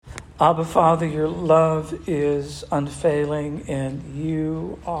Abba, Father, your love is unfailing, and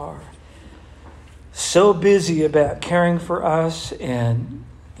you are so busy about caring for us and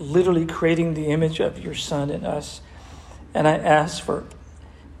literally creating the image of your Son in us. And I ask for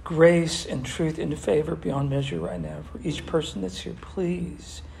grace and truth and favor beyond measure right now for each person that's here.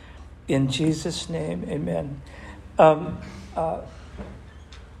 Please, in Jesus' name, amen.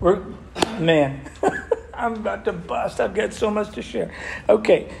 I'm about to bust. I've got so much to share.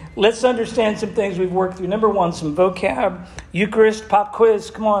 Okay, let's understand some things we've worked through. Number one, some vocab. Eucharist, pop quiz.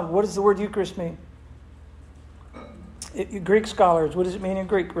 Come on, what does the word Eucharist mean? Greek scholars, what does it mean in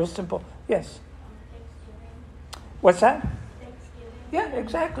Greek? Real simple. Yes. What's that? Thanksgiving. Yeah,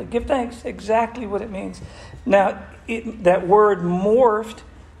 exactly. Give thanks. Exactly what it means. Now, that word morphed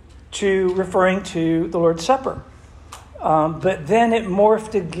to referring to the Lord's Supper. But then it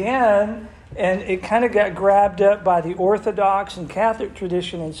morphed again, and it kind of got grabbed up by the Orthodox and Catholic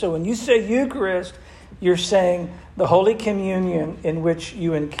tradition. And so when you say Eucharist, you're saying the Holy Communion in which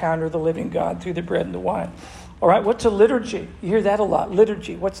you encounter the living God through the bread and the wine. All right, what's a liturgy? You hear that a lot.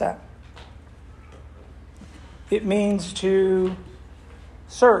 Liturgy, what's that? It means to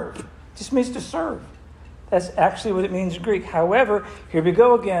serve. It just means to serve. That's actually what it means in Greek. However, here we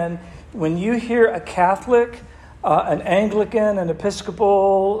go again. When you hear a Catholic, an Anglican, an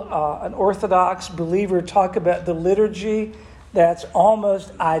Episcopal, an Orthodox believer talk about the liturgy, that's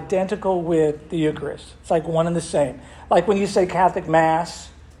almost identical with the Eucharist. It's like one and the same. Like when you say Catholic Mass,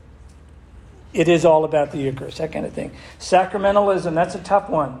 it is all about the Eucharist, that kind of thing. Sacramentalism, that's a tough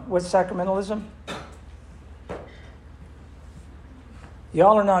one. What's sacramentalism?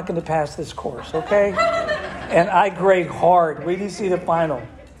 Y'all are not going to pass this course, okay? And I grade hard. Wait till you see the final.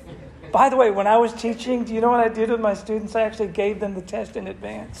 By the way, when I was teaching, do you know what I did with my students? I actually gave them the test in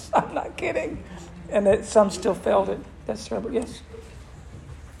advance. I'm not kidding. And some still failed it. That's terrible. Yes?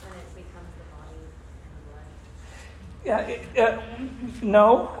 And it becomes the body and the blood. Yeah.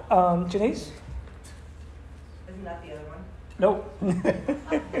 No. Janice? Isn't that the other one?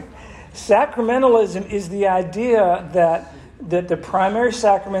 Nope. Sacramentalism is the idea that the primary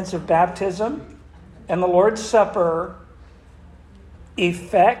sacraments of baptism and the Lord's Supper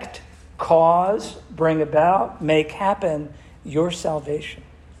effect, cause, bring about, make happen your salvation.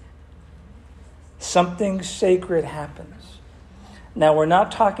 Something sacred happens. Now, we're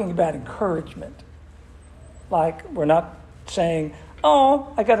not talking about encouragement. Like, we're not saying,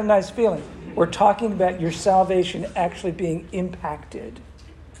 oh, I got a nice feeling. We're talking about your salvation actually being impacted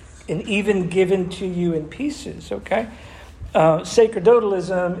and even given to you in pieces, okay?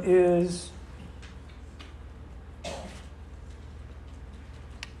 Sacerdotalism is,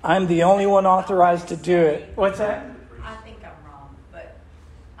 I'm the only one authorized to do it. What's that? I think I'm wrong, but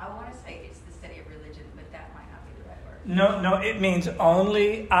I want to say it's the study of religion, but that might not be the right word. No, it means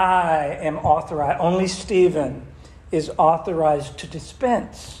only I am authorized, only Stephen is authorized to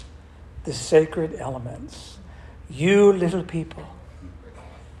dispense the sacred elements. You little people,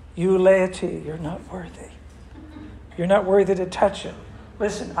 you laity, you're not worthy. You're not worthy to touch it.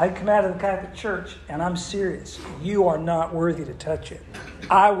 Listen, I come out of the Catholic Church, and I'm serious. You are not worthy to touch it.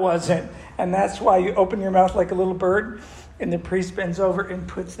 I wasn't. And that's why you open your mouth like a little bird, and the priest bends over and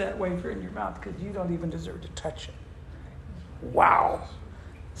puts that wafer in your mouth, because you don't even deserve to touch it. Wow.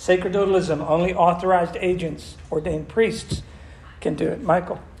 Sacerdotalism, only authorized agents, ordained priests can do it.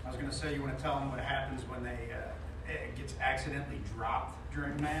 Michael? I was going to say, you want to tell them what happens when it gets accidentally dropped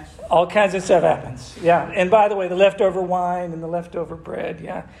during Mass? All kinds of stuff happens. Yeah. And by the way, the leftover wine and the leftover bread.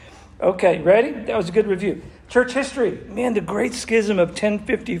 Yeah. Okay, ready? That was a good review. Church history. Man, the Great Schism of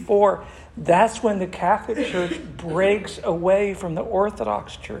 1054. That's when the Catholic Church breaks away from the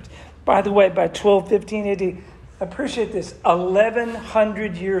Orthodox Church. By the way, by 1215 AD, appreciate this,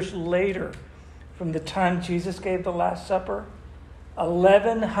 1,100 years later from the time Jesus gave the Last Supper,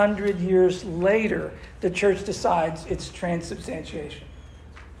 1,100 years later, the church decides it's transubstantiation.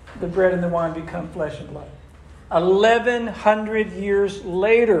 The bread and the wine become flesh and blood. 1,100 years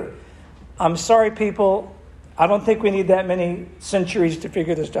later. I'm sorry, people. I don't think we need that many centuries to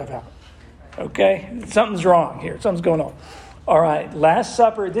figure this stuff out. Okay? Something's wrong here. Something's going on. All right. Last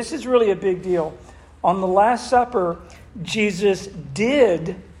Supper. This is really a big deal. On the Last Supper, Jesus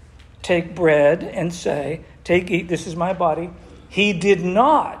did take bread and say, take, eat, this is my body. He did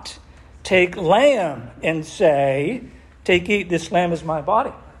not take lamb and say, take, eat, this lamb is my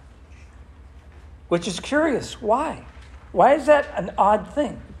body. Which is curious. Why? Why is that an odd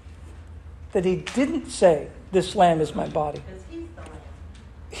thing? That he didn't say, this lamb is my body. Because he's the lamb.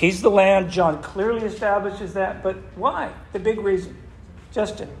 He's the lamb. John clearly establishes that. But why? The big reason.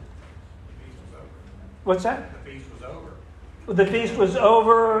 Justin. The feast was over. What's that? The feast was over. The feast was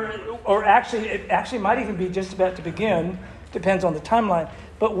over, or actually, it actually might even be just about to begin. Depends on the timeline.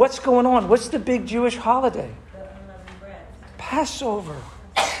 But what's going on? What's the big Jewish holiday? The unleavened bread. Passover.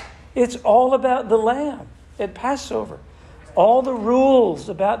 It's all about the lamb at Passover. All the rules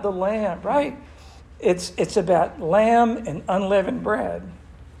about the lamb, right? It's about lamb and unleavened bread.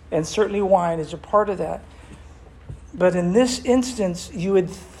 And certainly wine is a part of that. But in this instance, you would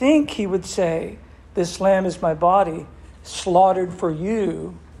think he would say, this lamb is my body, slaughtered for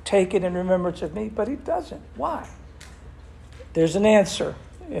you. Take it in remembrance of me. But he doesn't. Why? There's an answer.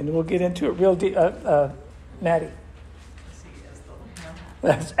 And we'll get into it real deep. Maddie.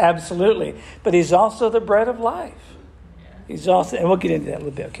 That's absolutely. But he's also the bread of life. He's also, and we'll get into that a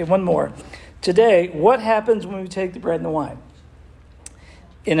little bit. Okay, one more. Today, what happens when we take the bread and the wine?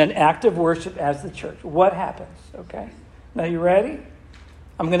 In an act of worship as the church. What happens? Okay. Now, you ready?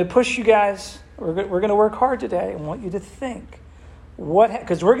 I'm going to push you guys. We're going to work hard today. I want you to think.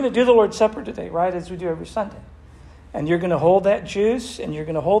 Because we're going to do the Lord's Supper today, right? As we do every Sunday. And you're going to hold that juice, and you're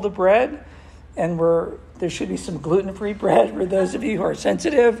going to hold the bread. And there should be some gluten-free bread for those of you who are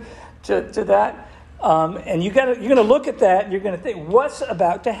sensitive to that. And you're going to look at that, and you're going to think, what's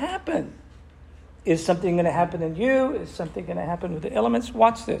about to happen? Is something going to happen in you? Is something going to happen with the elements?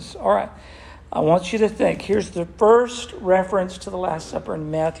 Watch this. All right. I want you to think. Here's the first reference to the Last Supper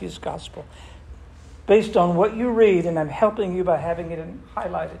in Matthew's Gospel. Based on what you read, and I'm helping you by having it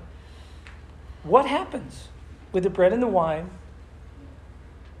highlighted. What happens with the bread and the wine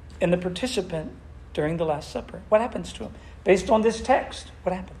and the participant during the Last Supper? What happens to him? Based on this text,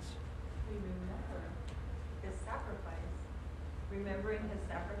 what happens? We remember his sacrifice. Remembering his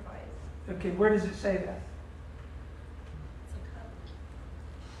sacrifice. Okay, where does it say that? It's a cup.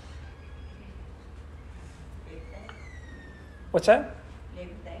 Give thanks. What's that? Give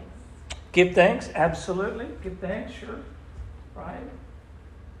thanks. Give thanks, absolutely. Give thanks, sure. Right?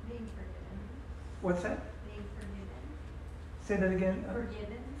 Being forgiven. What's that? Being forgiven. Say that again.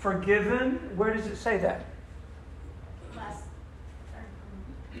 Forgiven. Forgiven. Where does it say that? Last.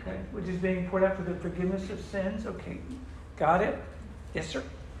 Okay, which is being poured out for the forgiveness of sins. Okay, got it. Yes, sir.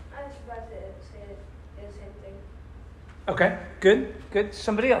 I was about to say the same thing. Okay, good.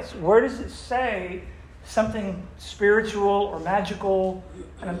 Somebody else. Where does it say something spiritual or magical?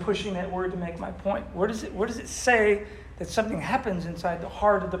 And I'm pushing that word to make my point. Where does it say that something happens inside the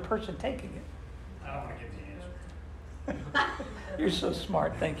heart of the person taking it? I don't want to give the answer. You're so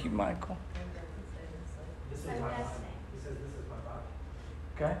smart. Thank you, Michael. This is Like my that body. thing. He says, this is my body.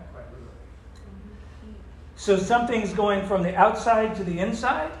 Okay. Quite literally. So something's going from the outside to the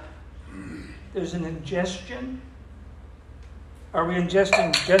inside. There's an ingestion. Are we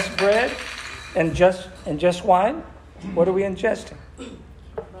ingesting just bread and just wine? What are we ingesting?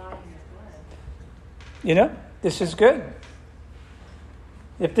 You know, this is good.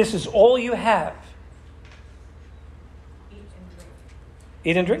 If this is all you have,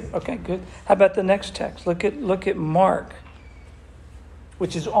 eat and drink. Okay, good. How about the next text? Look at Mark,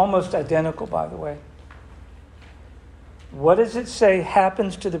 which is almost identical, by the way. What does it say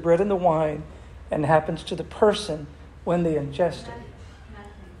happens to the bread and the wine and happens to the person when they ingest it? Nothing.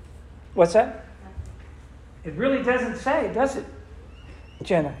 What's that? It really doesn't say, does it?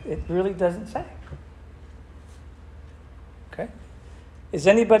 Jenna, it really doesn't say. Okay. Is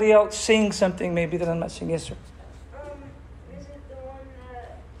anybody else seeing something maybe that I'm not seeing? Yes, sir. Is it the one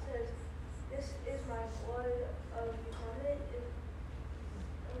that says, "This is my blood of the covenant"?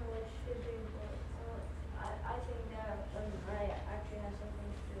 Which is being blood. I think that might actually has something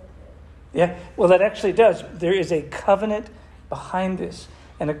to do with it. Yeah, well, that actually does. There is a covenant behind this.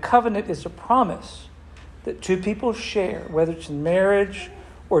 And a covenant is a promise that two people share, whether it's in marriage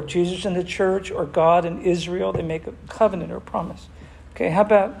or Jesus in the church or God in Israel. They make a covenant or a promise. Okay, how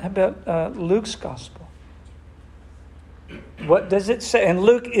about Luke's gospel? What does it say? And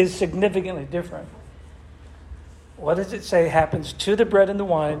Luke is significantly different. What does it say happens to the bread and the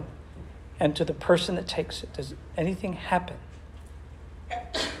wine and to the person that takes it? Does anything happen?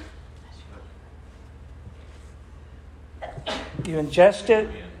 You ingest it.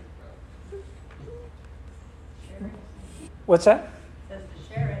 What's that? It says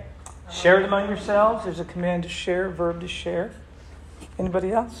to share it. Share it among yourselves. There's a command to share, verb to share.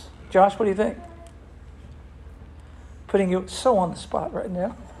 Anybody else? Josh, what do you think? Putting you so on the spot right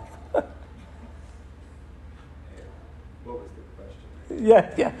now. What was the question?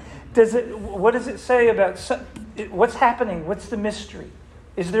 Yeah. What does it say about what's happening? What's the mystery?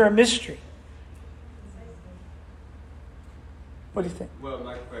 Is there a mystery? What do you think? Well,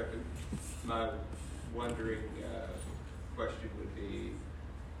 my wondering question would be,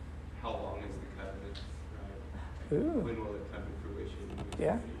 how long is the covenant, right? Ooh. When will it come to fruition?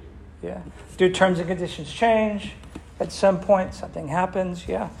 Yeah. Yeah. Do terms and conditions change? At some point, something happens.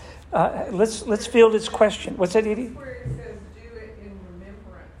 Yeah. Let's field this question. What's that, Edie? Where it says do it in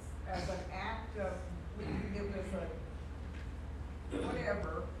remembrance as an act of, it was a,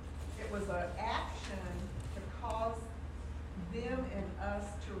 whatever, it was an action to cause them and us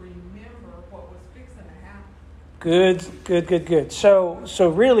to remember what was fixing to happen. Good. So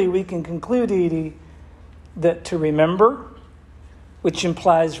really we can conclude, Edie, that to remember, which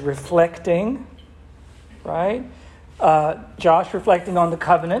implies reflecting, right? Josh reflecting on the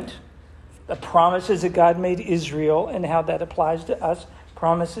covenant, the promises that God made Israel and how that applies to us,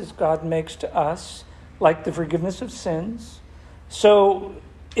 promises God makes to us, like the forgiveness of sins. So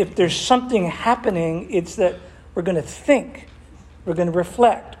if there's something happening, it's that we're going to think, we're going to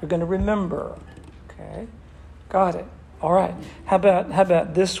reflect, we're going to remember. Okay, got it. All right. How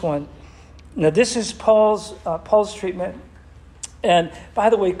about this one? Now this is Paul's treatment. And by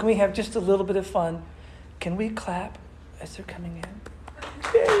the way, can we have just a little bit of fun? Can we clap as they're coming in?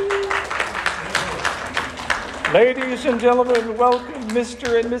 Yay. Ladies and gentlemen, welcome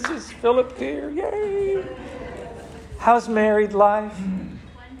Mr. and Mrs. Philip here. Yay! How's married life?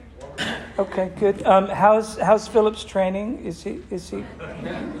 Okay, good. How's Philip's training? Is he?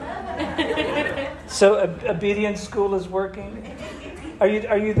 So obedience school is working. Are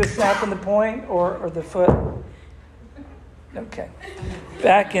you the snap and the point or the foot? Okay,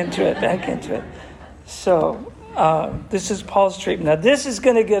 back into it. So this is Paul's treatment. Now this is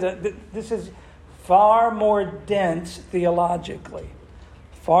going to this is far more dense theologically,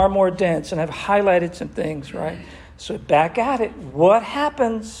 far more dense, and I've highlighted some things, right? So back at it. What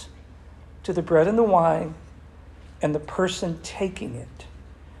happens to the bread and the wine and the person taking it,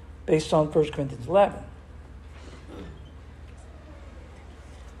 based on 1 Corinthians 11?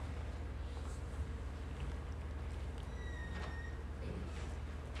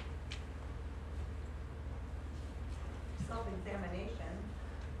 Self-examination.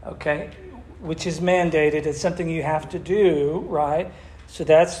 Okay, which is mandated. It's something you have to do, right? So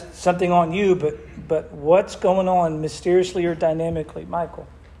that's something on you, but what's going on mysteriously or dynamically, Michael?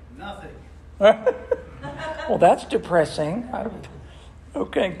 Nothing. Well, that's depressing.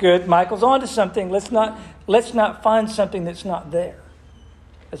 Okay, good. Michael's on to something. Let's not find something that's not there.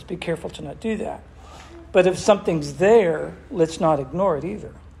 Let's be careful to not do that. But if something's there, let's not ignore it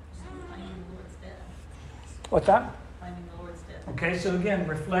either. Finding the Lord's death. What's that? Finding the Lord's death. Okay, so again,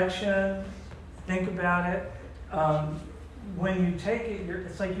 reflection, think about it. When you take it,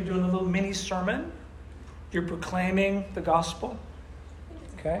 it's like you're doing a little mini sermon. You're proclaiming the gospel.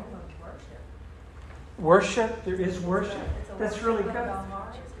 Okay? Worship, there is worship. That's really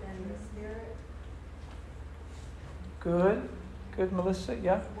good. Good, Melissa,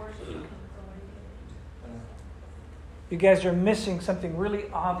 yeah? You guys are missing something really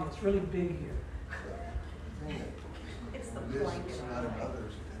obvious, really big here. It's the This blanket. is not of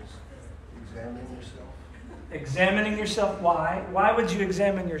others, it's examining yourself. Examining yourself, why? Why would you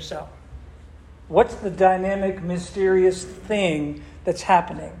examine yourself? What's the dynamic, mysterious thing that's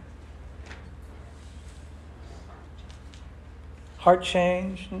happening? Heart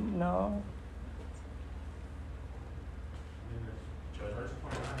change? No.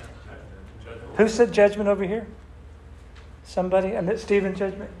 Who said judgment over here? Somebody? And Stephen,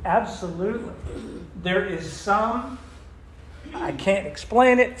 judgment? Absolutely. There is some, I can't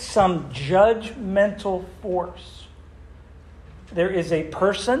explain it, some judgmental force. There is a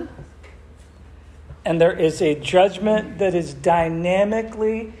person, and there is a judgment that is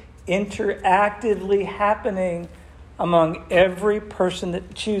dynamically, interactively happening among every person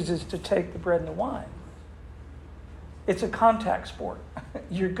that chooses to take the bread and the wine. It's a contact sport.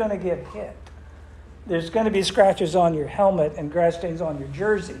 You're going to get hit. There's going to be scratches on your helmet and grass stains on your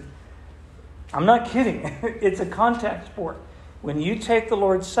jersey. I'm not kidding. It's a contact sport. When you take the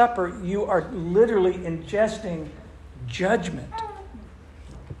Lord's Supper, you are literally ingesting judgment.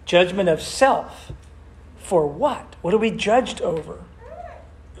 Judgment of self. For what? What are we judged over?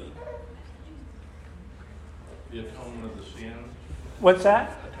 The atonement of the sin. What's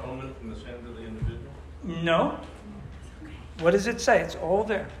that? Atonement from the sins of the individual. No. What does it say? It's all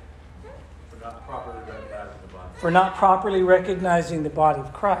there. For not properly recognizing the body. For not properly recognizing the body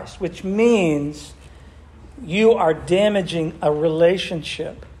of Christ, which means you are damaging a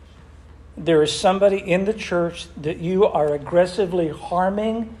relationship. There is somebody in the church that you are aggressively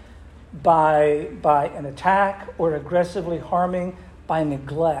harming by an attack or aggressively harming by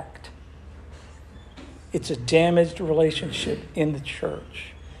neglect. It's a damaged relationship in the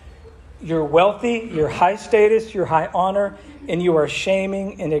church. You're wealthy, you're high status, you're high honor, and you are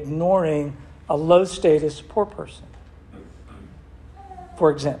shaming and ignoring a low-status poor person,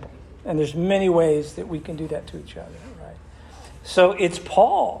 for example. And there's many ways that we can do that to each other, right? So it's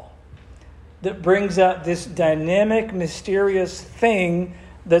Paul that brings out this dynamic, mysterious thing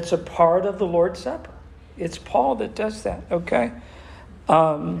that's a part of the Lord's Supper. It's Paul that does that, okay?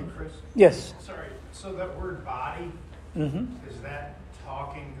 Chris? Yes. Sorry, so that word body, is that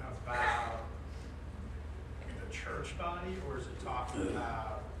talking about the church body, or is it talking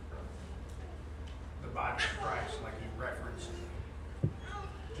about the body of Christ, like he referenced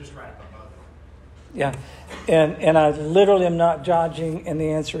just right up above it? Yeah. And I literally am not dodging, and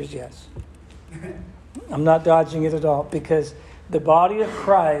the answer is yes. I'm not dodging it at all, because the body of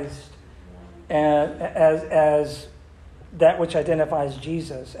Christ, as that which identifies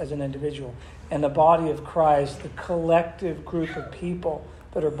Jesus as an individual, and the body of Christ, the collective group of people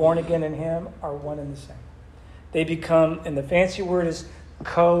that are born again in him, are one and the same. They become, and the fancy word is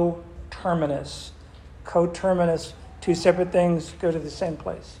coterminous. Coterminous, two separate things go to the same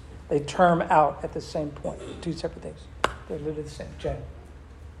place. They term out at the same point. Two separate things. They're literally the same. Jay.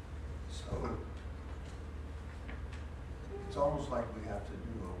 So it's almost like we have to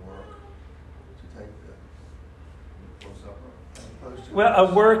do a work to take the Lord's Supper, as opposed to... Well,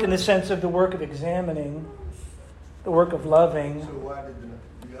 a work in the sense of the work of examining, the work of loving. So why did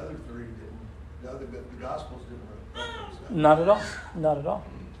the other three didn't, the Gospels didn't reference that? Not at all. Not at all.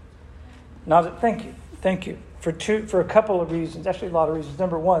 Thank you. For a couple of reasons, actually a lot of reasons.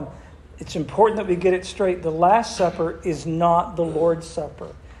 Number one, it's important that we get it straight. The Last Supper is not the Lord's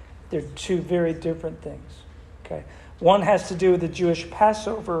Supper. They're two very different things. Okay, one has to do with the Jewish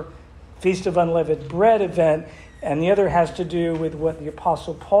Passover, Feast of Unleavened Bread event, and the other has to do with what the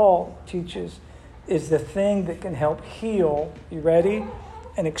Apostle Paul teaches is the thing that can help heal, you ready,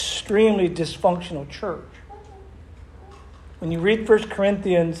 an extremely dysfunctional church. When you read 1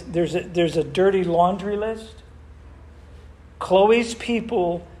 Corinthians, there's a dirty laundry list. Chloe's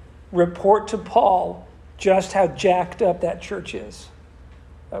people report to Paul just how jacked up that church is.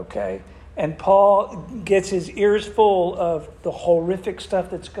 Okay? And Paul gets his ears full of the horrific stuff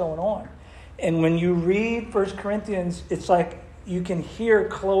that's going on. And when you read 1 Corinthians, it's like you can hear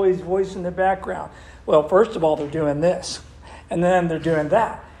Chloe's voice in the background. Well, first of all, they're doing this. And then they're doing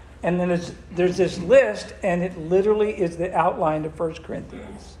that. And then there's this list, and it literally is the outline of 1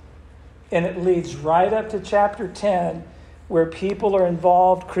 Corinthians. And it leads right up to chapter 10, where people are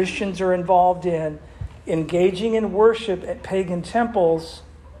involved, Christians are involved in engaging in worship at pagan temples.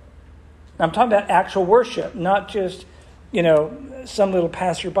 I'm talking about actual worship, not just, some little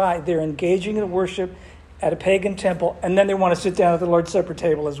passerby. They're engaging in worship at a pagan temple, and then they want to sit down at the Lord's Supper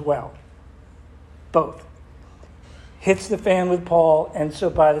table as well. Both. Hits the fan with Paul, and so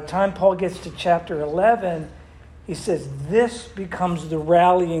by the time Paul gets to chapter 11, he says this becomes the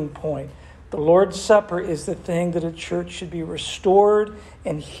rallying point. The Lord's Supper is the thing that a church should be restored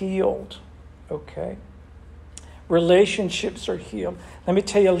and healed. Okay? Relationships are healed. Let me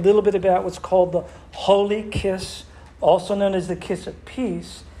tell you a little bit about what's called the Holy Kiss, also known as the Kiss of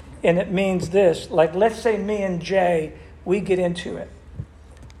Peace. And it means this. Like, let's say me and Jay, we get into it.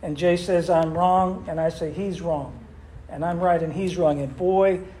 And Jay says, I'm wrong, and I say, he's wrong. And I'm right and he's wrong. And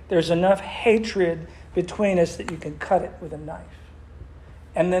boy, there's enough hatred between us that you can cut it with a knife.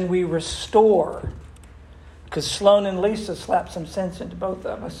 And then we restore. Because Sloan and Lisa slapped some sense into both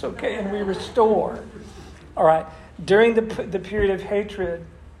of us, okay? And we restore. All right. During the period of hatred,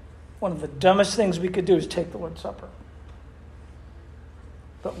 one of the dumbest things we could do is take the Lord's Supper.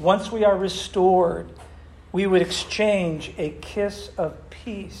 But once we are restored, we would exchange a kiss of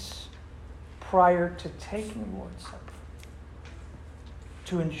peace prior to taking the Lord's Supper,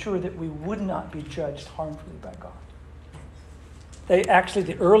 to ensure that we would not be judged harmfully by God.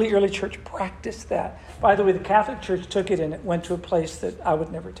 The early church practiced that. By the way, the Catholic Church took it and it went to a place that I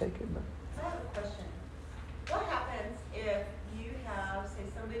would never take it. I have a question. What happens if you have, say,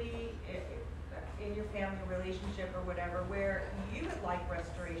 somebody in your family relationship or whatever, where you would like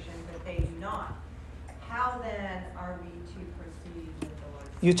restoration, but they do not? How then are we to proceed with the Lord's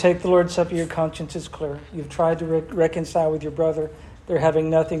Supper? You take the Lord's Supper, your conscience is clear. You've tried to reconcile with your brother. They're having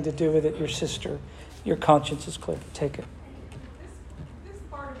nothing to do with it, your sister. Your conscience is clear. Take it. This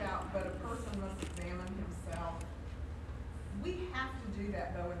part about, but a person must examine himself. We have to do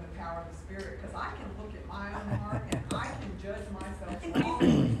that, though, in the power of the Spirit, because I can look at my own heart and I can judge myself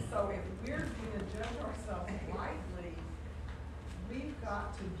wrongly. So if we're going to judge ourselves rightly, we've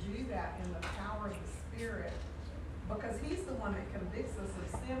got to do that in the power of the Spirit, because He's the one that convicts us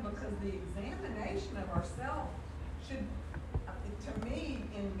of sin, because the examination of ourselves should, to me,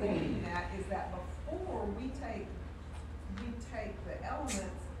 in getting that, is that before we take the elements,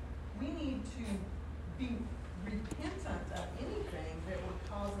 we need to be repentant of anything that would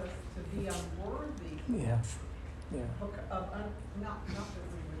cause us to be unworthy Yeah. Yeah. not that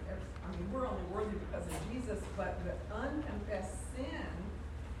we would ever, I mean, we're only worthy because of Jesus, but the unconfessed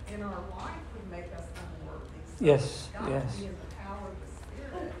sin in our life would make us unworthy. So Yes, it's got yes. to be in the power of the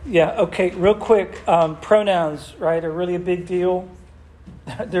Spirit. Yeah, okay, real quick. Pronouns, right, are really a big deal.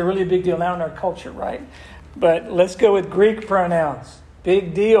 They're really a big deal now in our culture, right? But let's go with Greek pronouns.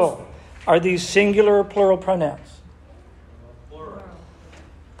 Big deal. Are these singular or plural pronouns? Plural.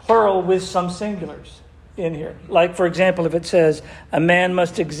 Plural with some singulars in here. Like, for example, if it says, a man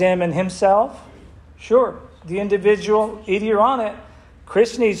must examine himself. Sure, the individual, Edie, you're on it.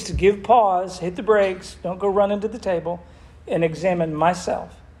 Chris needs to give pause, hit the brakes, don't go run into the table, and examine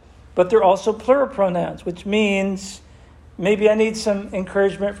myself. But they're also plural pronouns, which means maybe I need some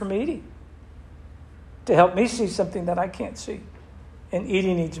encouragement from Edie to help me see something that I can't see. And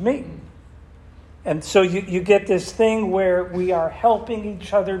Edie needs me. And so you get this thing where we are helping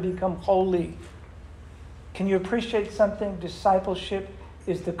each other become holy. Can you appreciate something? Discipleship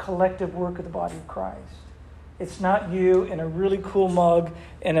is the collective work of the body of Christ. It's not you in a really cool mug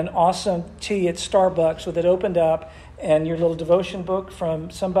and an awesome tea at Starbucks with it opened up and your little devotion book from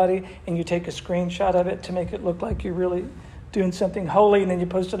somebody, and you take a screenshot of it to make it look like you're really doing something holy, and then you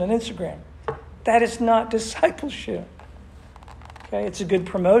post it on Instagram. That is not discipleship. Okay, it's a good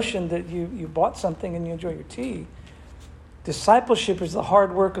promotion that you bought something and you enjoy your tea. Discipleship is the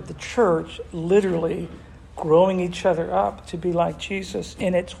hard work of the church, literally growing each other up to be like Jesus.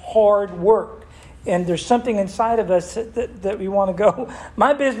 And it's hard work. And there's something inside of us that we want to go,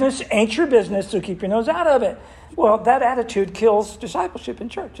 my business ain't your business, so keep your nose out of it. Well, that attitude kills discipleship in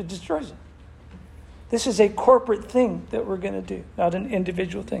church. It destroys it. This is a corporate thing that we're going to do, not an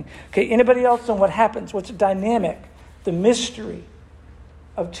individual thing. Okay, anybody else on what happens? What's the dynamic, the mystery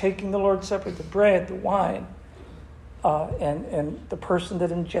of taking the Lord's Supper, the bread, the wine, and the person that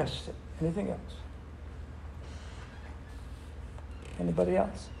ingests it? Anything else? Anybody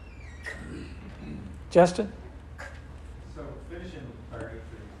else? Justin? So finishing 30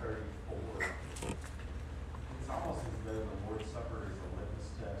 through 34, it's almost as though the Lord's Supper is a litmus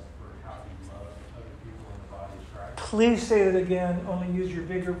test for how you love other people in the body of Christ. Please say it again. Only use your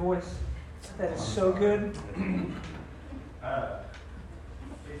bigger voice. That is so good.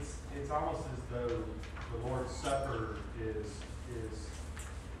 It's almost as though the Lord's Supper is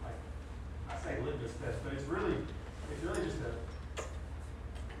like, I say litmus test, but it's really just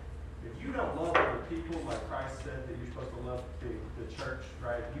if you don't love other people like Christ said that you're supposed to love the church,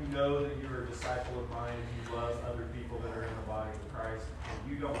 right? You know that you're a disciple of mine, you love other people that are in the body of Christ,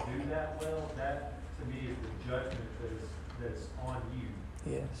 and you don't do that well, that to me is the judgment that's on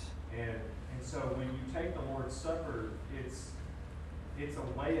you. Yes. And so when you take the Lord's Supper, it's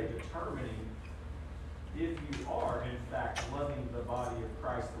a way of determining if you are, in fact, loving the body of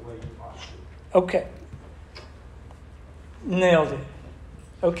Christ the way you ought to. Okay. Nailed it.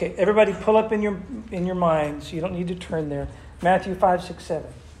 Okay, everybody pull up in your minds. You don't need to turn there. Matthew 5, 6,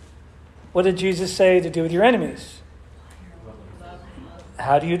 7. What did Jesus say to do with your enemies?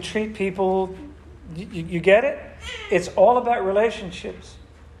 How do you treat people? You get it? It's all about relationships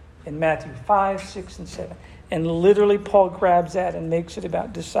in Matthew 5, 6, and 7. And literally Paul grabs that and makes it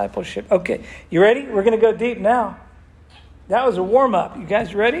about discipleship. Okay, you ready? We're going to go deep now. That was a warm-up. You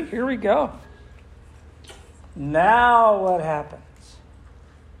guys ready? Here we go. Now what happens?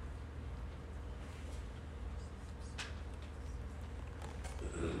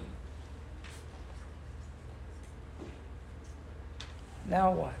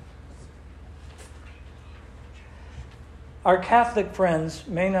 Now what? Our Catholic friends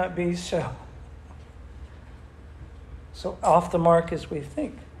may not be so off the mark as we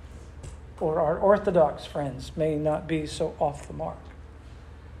think. Or our Orthodox friends may not be so off the mark.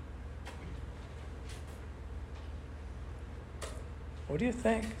 What do you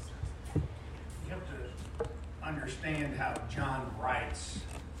think? You have to understand how John writes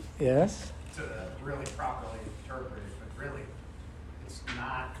Yes? to really properly interpret it, but really it's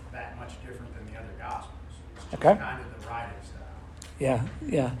not that much different than the other Gospels. It's just Okay. kind of the writing style.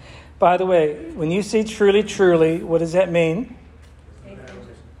 Yeah. By the way, when you see truly, truly, what does that mean?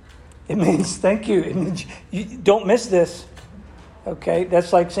 It means, thank you. It means you don't miss this. Okay?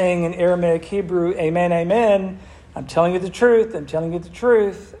 That's like saying in Aramaic Hebrew, amen, amen. I'm telling you the truth. I'm telling you the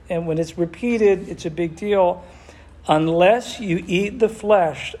truth. And when it's repeated, it's a big deal. Unless you eat the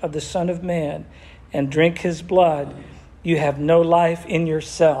flesh of the Son of Man and drink his blood, you have no life in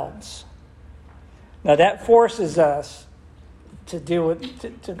yourselves. Now that forces us to deal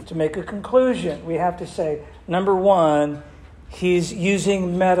with, to make a conclusion. We have to say, number one, He's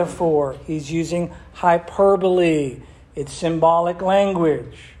using metaphor. He's using hyperbole. It's symbolic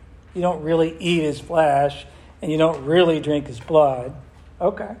language. You don't really eat his flesh, and you don't really drink his blood.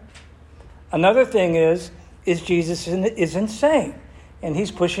 Okay. Another thing is Jesus is insane, and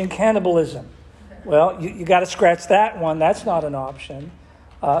he's pushing cannibalism. Well, you got to scratch that one. That's not an option.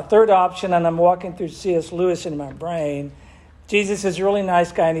 Third option, and I'm walking through C.S. Lewis in my brain, Jesus is a really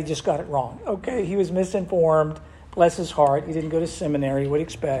nice guy, and he just got it wrong. Okay, he was misinformed. Bless his heart. He didn't go to seminary. What do you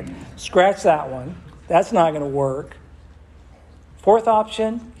expect? Scratch that one. That's not going to work. Fourth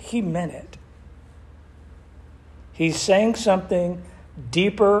option, he meant it. He's saying something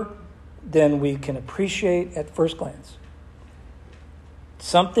deeper than we can appreciate at first glance.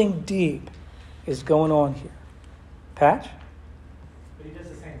 Something deep is going on here. Patch? But he does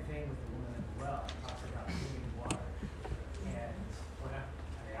the same thing with the woman at the well. He talks about living water. And when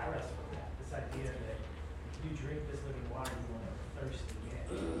I wrestle with that, this idea that if you drink this living water, you won't ever thirst again.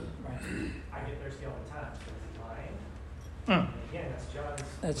 Right? I get thirsty all the time. So is he lying? And again, that's John's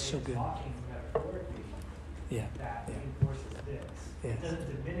That's so way of good. talking metaphorically. Yeah. That Yeah. reinforces this. Yes. It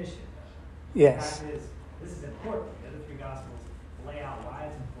doesn't diminish it, though. Yes. The fact is, this is important. The other three Gospels lay out why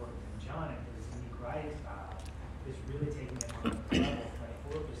it's important. And John, in his unique writing style, is really taking it on a level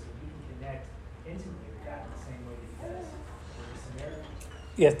metaphorically so we can connect intimately with that in the same way that he does with the Samaritans.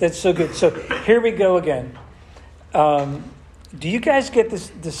 Yes, that's so good. So here we go again. Do you guys get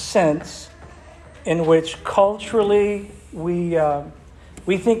the sense in which culturally we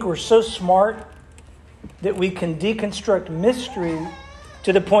think we're so smart that we can deconstruct mystery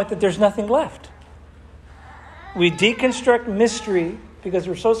to the point that there's nothing left? We deconstruct mystery because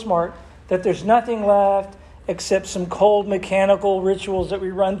we're so smart that there's nothing left except some cold mechanical rituals that we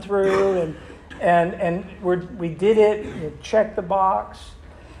run through and we did it, you check the box.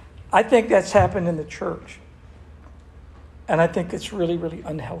 I think that's happened in the church. And I think it's really, really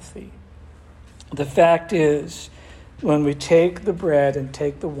unhealthy. The fact is, when we take the bread and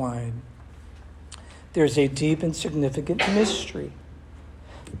take the wine, there's a deep and significant mystery.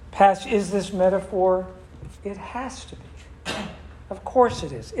 Patch, is this metaphor? It has to be. Of course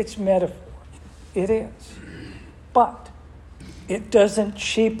it is. It's metaphor. It is. But it doesn't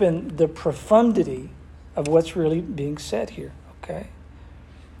cheapen the profundity of what's really being said here, okay?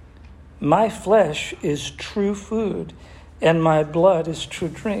 My flesh is true food, and my blood is true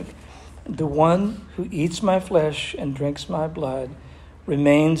drink. The one who eats my flesh and drinks my blood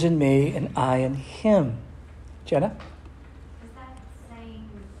remains in me, and I in him. Jenna? Is that saying,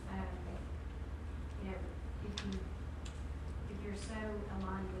 if you're so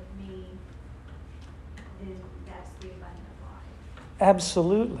aligned with me, then that's the abundant life?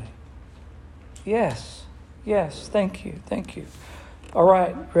 Absolutely. Yes. Yes. Thank you. Thank you. All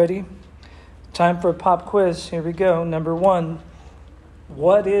right. Ready? Time for a pop quiz. Here we go. Number 1.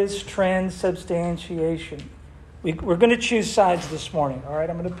 What is transubstantiation? We're going to choose sides this morning. All right.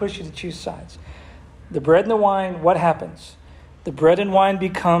 I'm going to push you to choose sides. The bread and the wine, what happens? The bread and wine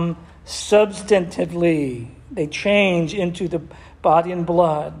become substantively. They change into the body and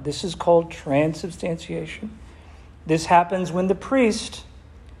blood. This is called transubstantiation. This happens when the priest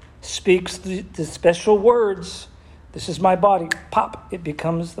speaks the special words. This is my body. Pop, it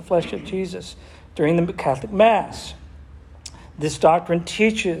becomes the flesh of Jesus during the Catholic Mass. This doctrine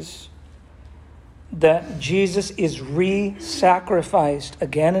teaches that Jesus is re-sacrificed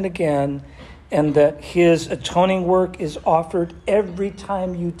again and again, and that his atoning work is offered every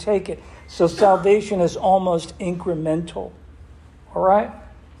time you take it. So salvation is almost incremental. All right?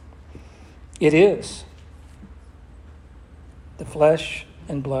 It is the flesh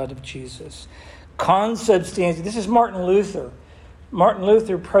and blood of Jesus. Consubstantiation. This is Martin Luther. Martin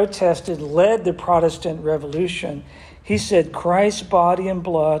Luther protested, led the Protestant Revolution. He said Christ's body and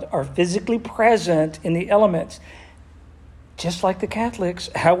blood are physically present in the elements, just like the Catholics.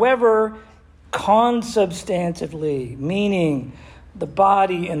 However, consubstantively, meaning the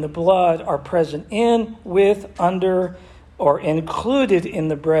body and the blood are present in, with, under, or included in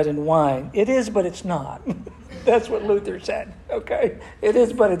the bread and wine. It is, but it's not. That's what Luther said, okay? It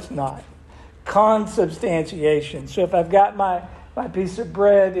is, but it's not. Consubstantiation. So if I've got my piece of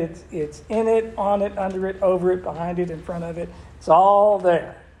bread, it's in it, on it, under it, over it, behind it, in front of it. It's all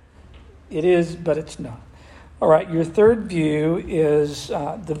there. It is, but it's not. All right, your third view is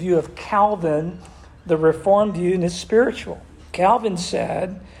the view of Calvin, the Reformed view, and it's spiritual. Calvin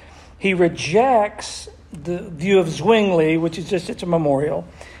said he rejects the view of Zwingli, which is just it's a memorial,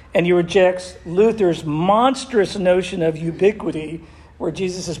 and he rejects Luther's monstrous notion of ubiquity, where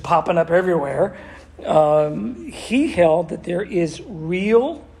Jesus is popping up everywhere. He held that there is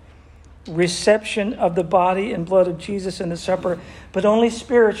real, reception of the body and blood of Jesus in the supper, but only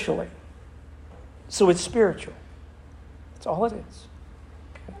spiritually. So it's spiritual. That's all it is.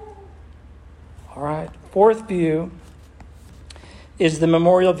 Okay. All right. Fourth view is the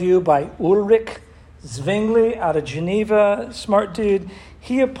memorial view by Ulrich Zwingli out of Geneva. Smart dude.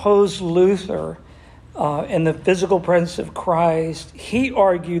 He opposed Luther in the physical presence of Christ. He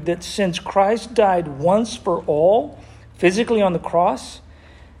argued that since Christ died once for all, physically on the cross,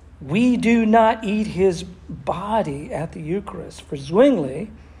 we do not eat his body at the Eucharist. For Zwingli,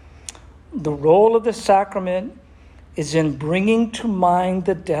 the role of the sacrament is in bringing to mind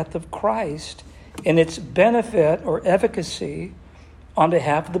the death of Christ and its benefit or efficacy on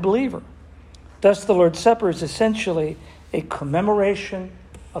behalf of the believer. Thus, the Lord's Supper is essentially a commemoration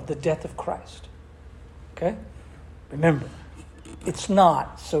of the death of Christ. Okay? Remember. It's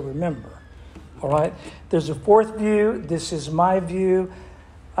not, so remember. All right? There's a fourth view. This is my view.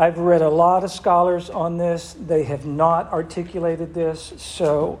 I've read a lot of scholars on this. They have not articulated this,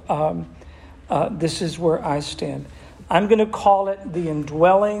 so this is where I stand. I'm going to call it the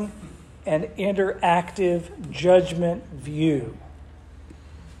indwelling and interactive judgment view.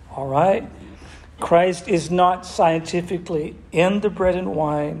 All right? Christ is not scientifically in the bread and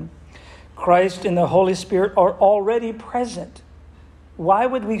wine. Christ and the Holy Spirit are already present. Why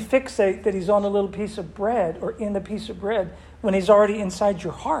would we fixate that he's on a little piece of bread or in the piece of bread when he's already inside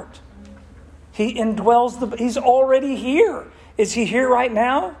your heart? He indwells he's already here. Is he here right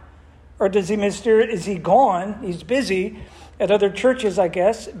now? Or is he gone? He's busy at other churches, I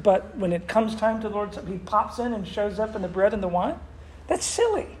guess. But when it comes time to the Lord's Supper, he pops in and shows up in the bread and the wine? That's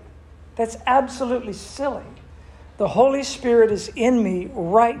silly. That's absolutely silly. The Holy Spirit is in me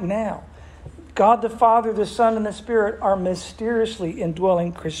right now. God the Father, the Son, and the Spirit are mysteriously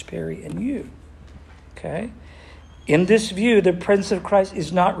indwelling Chris Perry and you. Okay? In this view, the presence of Christ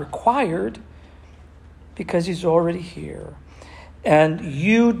is not required because he's already here. And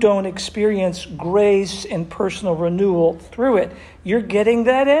you don't experience grace and personal renewal through it. You're getting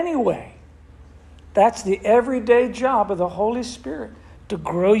that anyway. That's the everyday job of the Holy Spirit, to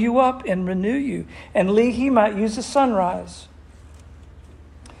grow you up and renew you. And Lee, he might use the sunrise.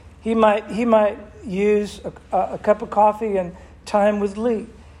 He might use a cup of coffee and time with Lee.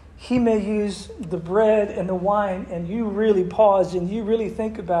 He may use the bread and the wine, and you really pause and you really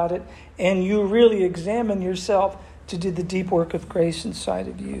think about it and you really examine yourself to do the deep work of grace inside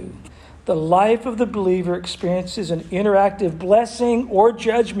of you. The life of the believer experiences an interactive blessing or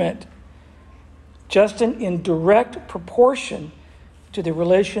judgment, just in direct proportion to the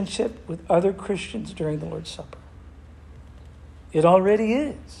relationship with other Christians during the Lord's Supper. It already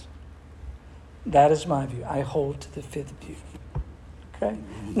is. That is my view. I hold to the fifth view. Okay?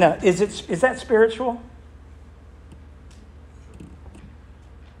 Now, is that spiritual?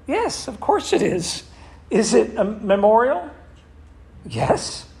 Yes, of course it is. Is it a memorial?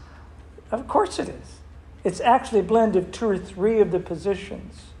 Yes, of course it is. It's actually a blend of two or three of the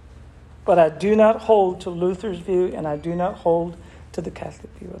positions. But I do not hold to Luther's view, and I do not hold to the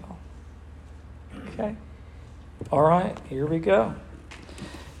Catholic view at all. Okay? All right, here we go.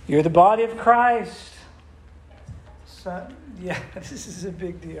 You're the body of Christ. So, yeah, this is a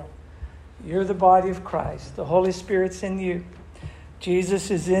big deal. You're the body of Christ. The Holy Spirit's in you.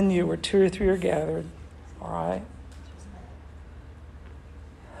 Jesus is in you where two or three are gathered. All right?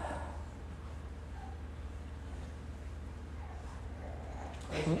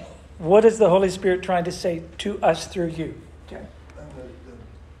 What is the Holy Spirit trying to say to us through you? Okay. And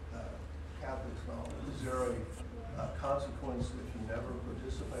the Catholics know, is there a consequence if you never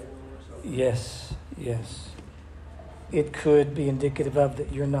participate in the Lord's Supper? Yes. It could be indicative of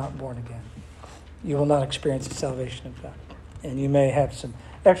that you're not born again. You will not experience the salvation of God. And you may have some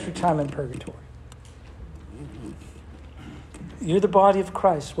extra time in purgatory. You're the body of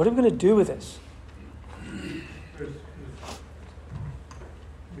Christ. What are we going to do with this? You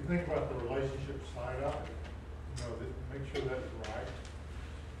think about the relationship side of it, make sure that's right.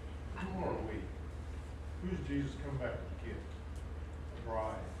 Who are we? Who's Jesus come back to get? The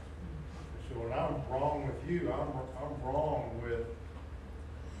bride. So when I'm wrong with you, I'm wrong with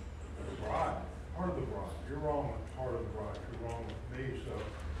the bride, part of the bride. You're wrong with part of the bride. You're wrong with me. So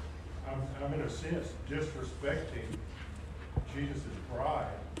I'm in a sense disrespecting Jesus' bride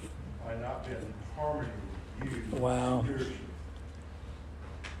by not being in harmony with you. Wow. Spiritually.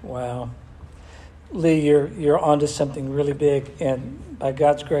 Wow. Lee, you're onto something really big, and by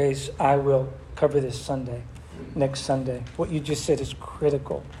God's grace, I will cover this next Sunday. What you just said is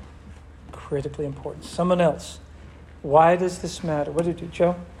critically important. Someone else. Why does this matter? What did you do,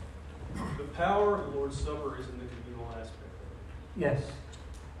 Joe? The power of the Lord's Supper is in the communal aspect of it. Yes.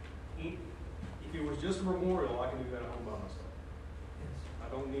 If it was just a memorial, I can do that at home by myself. I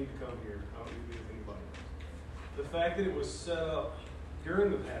don't need to come here. I don't need to be with anybody else. The fact that it was set up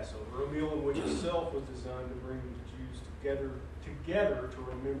during the Passover, a meal in which itself was designed to bring the Jews together to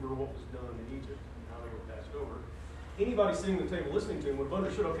remember what was done in Egypt and how they were passed over. Anybody sitting at the table listening to him would have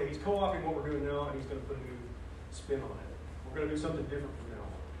understood, okay, he's co-opting what we're doing now and he's going to put a new spin on it. We're going to do something different from now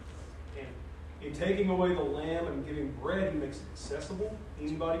on. And in taking away the lamb and giving bread, he makes it accessible.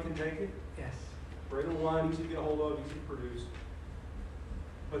 Anybody can take it. Yes. Bread and wine, easy to get a hold of, easy to produce.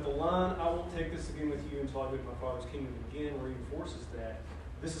 But the line, I won't take this again with you until I go to my Father's kingdom again, reinforces that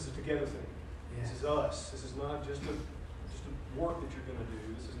this is a together thing. Yes. This is us. This is not just a work that you're going to do.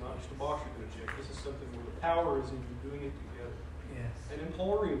 This is not just a box you're going to check. This is something where the power is in you doing it together. Yes. And then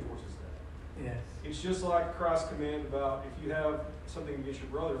Paul reinforces that. Yes. It's just like Christ's command about if you have something against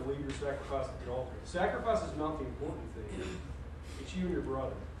your brother, leave your sacrifice at the altar. Sacrifice is not the important thing. It's you and your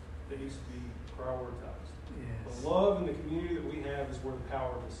brother that needs to be prioritized. Yes. The love and the community that we have is where the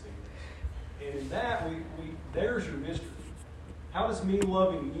power of this thing is. And in that, there's your mystery. How does me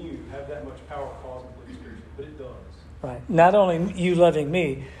loving you have that much power cosmically, spiritually? But it does. Right. Not only you loving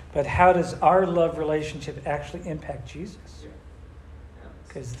me, but how does our love relationship actually impact Jesus?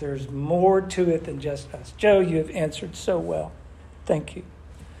 Because there's more to it than just us. Joe, you have answered so well. Thank you.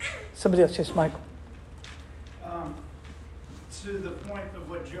 Somebody else, yes, Michael. To the point of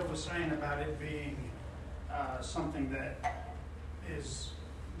what Joe was saying about it being something that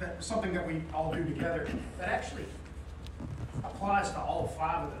we all do together, that actually applies to all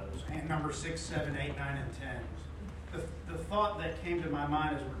 5 of those, and number 6, 7, 8, 9, and 10. The thought that came to my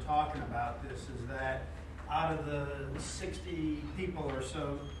mind as we're talking about this is that out of the 60 people or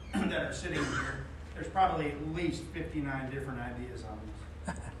so that are sitting here, there's probably at least 59 different ideas on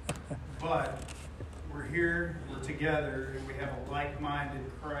this. But we're here, we're together, and we have a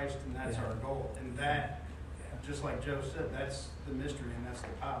like-minded Christ, and that's our goal. And that, just like Joe said, that's the mystery and that's the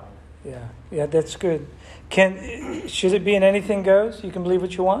power. Yeah, that's good. Should it be in anything goes? You can believe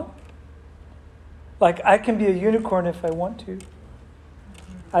what you want? Like, I can be a unicorn if I want to.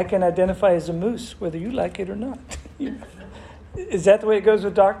 I can identify as a moose, whether you like it or not. Is that the way it goes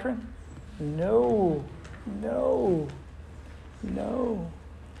with doctrine? No.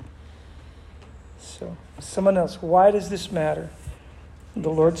 So, someone else, why does this matter? The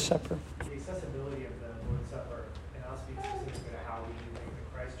Lord's Supper. The accessibility of the Lord's Supper, and I'll speak specifically to how we do it in the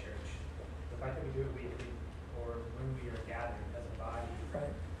Christ Church. The fact that we do it weekly, or when we are gathered as a body,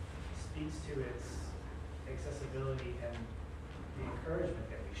 speaks to its accessibility and the encouragement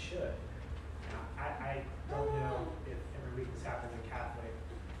that we should. Now, I don't know if every week this happens in Catholic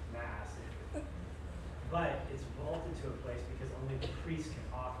Mass, but it's vaulted to a place because only the priest can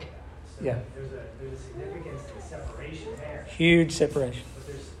offer that. So there's a significance to the separation there. Huge separation. But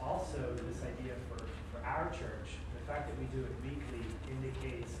there's also this idea for our church, the fact that we do it weekly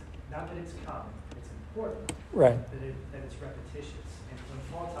indicates not that it's common, it's important, right? That it's repetitious. And when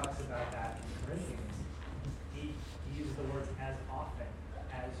Paul talks about that in Corinthians, he uses the words as often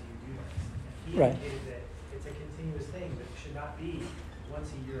as you do this. And he indicated that it's a continuous thing, but it should not be once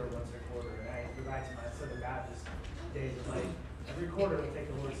a year or once a quarter. And I go back to my Southern Baptist days of like, every quarter we take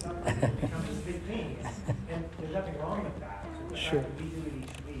the Lord's Supper, it becomes this big thing. And there's nothing wrong with that. The fact that we do it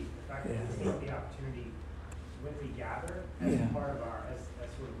each week, the fact that we take the opportunity when we gather as part of our, as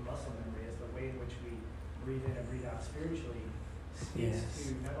sort of muscle memory, as the way in which we breathe in and breathe out spiritually, speaks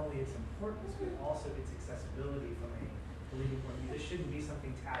to not only its importance, but also its accessibility from a believing point of view. This shouldn't be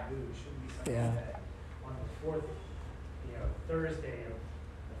something taboo. It shouldn't be something that on the 4th, Thursday of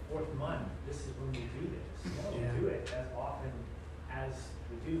the 4th month, this is when we do this. No, we do it as often as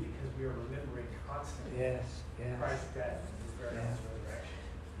we do because we are remembering constantly Christ's death and his burial and his resurrection.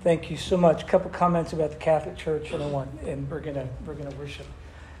 Thank you so much. A couple comments about the Catholic Church, and we're gonna worship.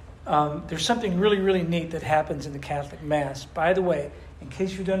 There's something really, really neat that happens in the Catholic Mass. By the way, in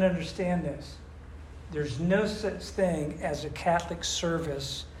case you don't understand this, there's no such thing as a Catholic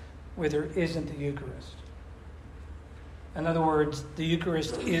service where there isn't the Eucharist. In other words, the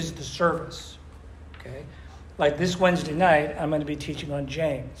Eucharist is the service. Okay? Like this Wednesday night, I'm going to be teaching on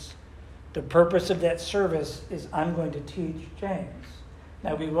James. The purpose of that service is I'm going to teach James.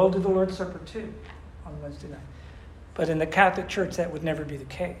 Now, we will do the Lord's Supper too on Wednesday night. But in the Catholic Church, that would never be the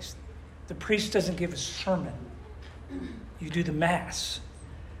case. The priest doesn't give a sermon. You do the Mass.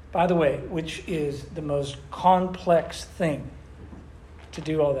 By the way, which is the most complex thing to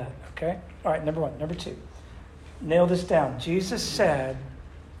do all that. Okay? All right, number 1. Number 2. Nail this down. Jesus said,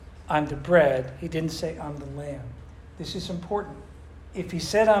 I'm the bread. He didn't say, I'm the lamb. This is important. If he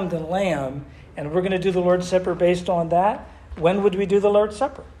said, I'm the lamb, and we're going to do the Lord's Supper based on that, when would we do the Lord's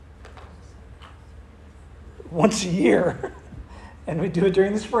Supper? once a year, and we do it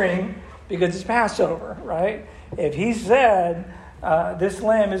during the spring because it's Passover, right? If he said, this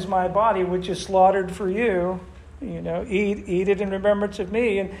lamb is my body, which is slaughtered for you, eat it in remembrance of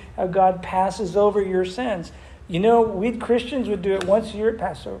me, and how God passes over your sins. We Christians would do it once a year at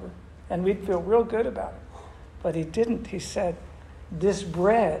Passover, and we'd feel real good about it. But he didn't. He said, this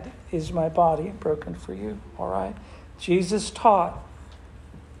bread is my body broken for you, all right? Jesus taught,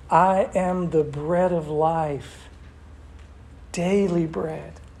 I am the bread of life, daily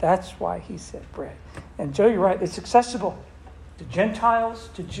bread. That's why he said bread. And Joe, you're right, it's accessible. To Gentiles,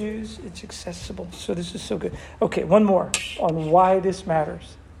 to Jews, it's accessible. So this is so good. Okay, one more on why this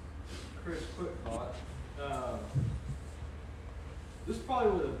matters. Chris, quick thought. This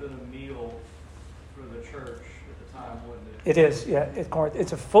probably would have been a meal for the church at the time, wouldn't it? It is, yeah.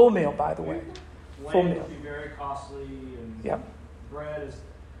 It's a full meal, by the way. Full Lamb meal. would be very costly, and bread is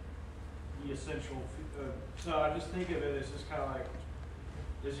the essential. So I just think of it as just kind of like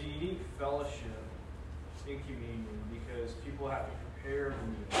there's a unique fellowship in communion because people have to prepare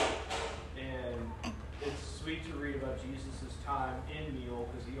the meal, and it's sweet to read about Jesus' time in meal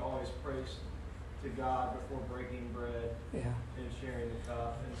because he always prays to God before breaking bread and sharing the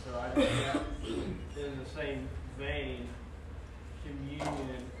cup. And so I think that in the same vein,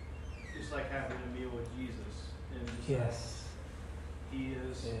 communion is like having a meal with Jesus. And just he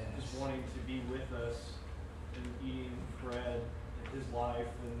is just wanting to be with us and eating bread in his life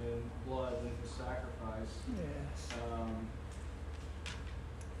and then blood and his sacrifice.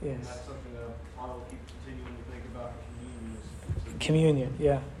 And that's something that I will keep continuing to think about communion,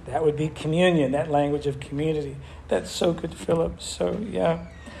 yeah. That would be communion, that language of community. That's so good, Philip. So, yeah.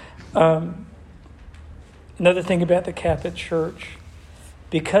 Another thing about the Catholic Church,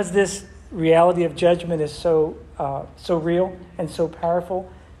 because this reality of judgment is so real and so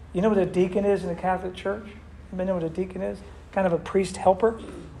powerful, you know what a deacon is in the Catholic Church? You know what a deacon is? Kind of a priest helper.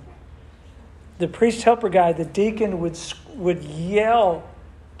 The priest helper guy, the deacon would yell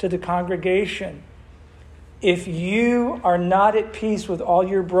to the congregation, if you are not at peace with all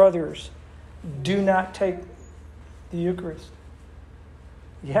your brothers, do not take the Eucharist.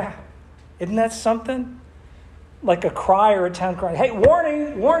 Yeah. Isn't that something? Like a cry or a town cry. Hey,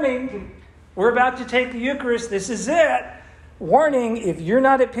 warning, warning. We're about to take the Eucharist. This is it. Warning, if you're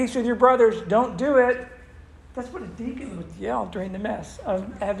not at peace with your brothers, don't do it. That's what a deacon would yell during the Mass.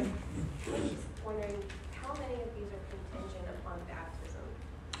 Abby? Wondering, how many of these are contingent upon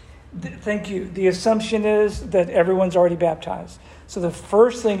baptism? Thank you. The assumption is that everyone's already baptized. So the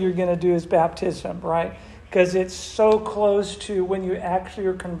first thing you're going to do is baptism, right? Because it's so close to when you actually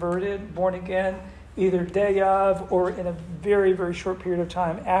are converted, born again, either day of or in a very, very short period of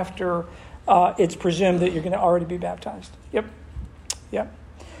time after it's presumed that you're going to already be baptized. Yep. Yep.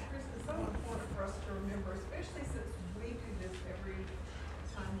 Chris, it's so important for us to remember, especially since we do this every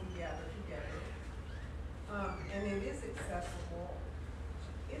time we gather together, and it is accessible.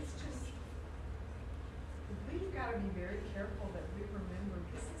 It's just, we've got to be very careful that we remember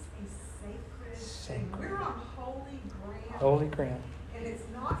this is a sacred thing. We're on holy ground. Holy ground. And it's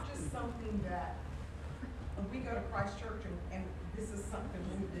not just something that we go to Christ Church and this is something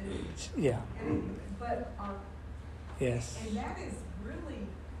we do. Yeah. But yes. And that is really,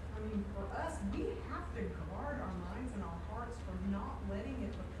 for us, we have to guard our minds and our hearts from not letting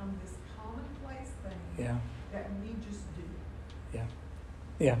it become this commonplace thing that we just do. Yeah.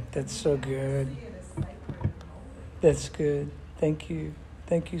 Yeah, that's so good. See it as sacred and holy. That's good. Thank you.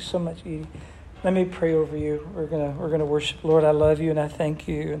 Thank you so much, Edie. Let me pray over you. We're gonna worship. Lord, I love you and I thank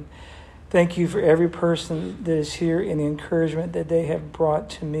you. And thank you for every person that is here and the encouragement that they have brought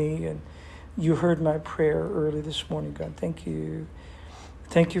to me. And you heard my prayer early this morning, God. Thank you.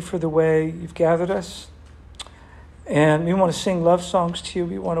 Thank you for the way you've gathered us. And we want to sing love songs to you.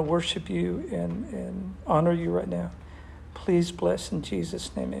 We want to worship you and honor you right now. Please bless in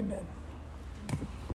Jesus' name, amen.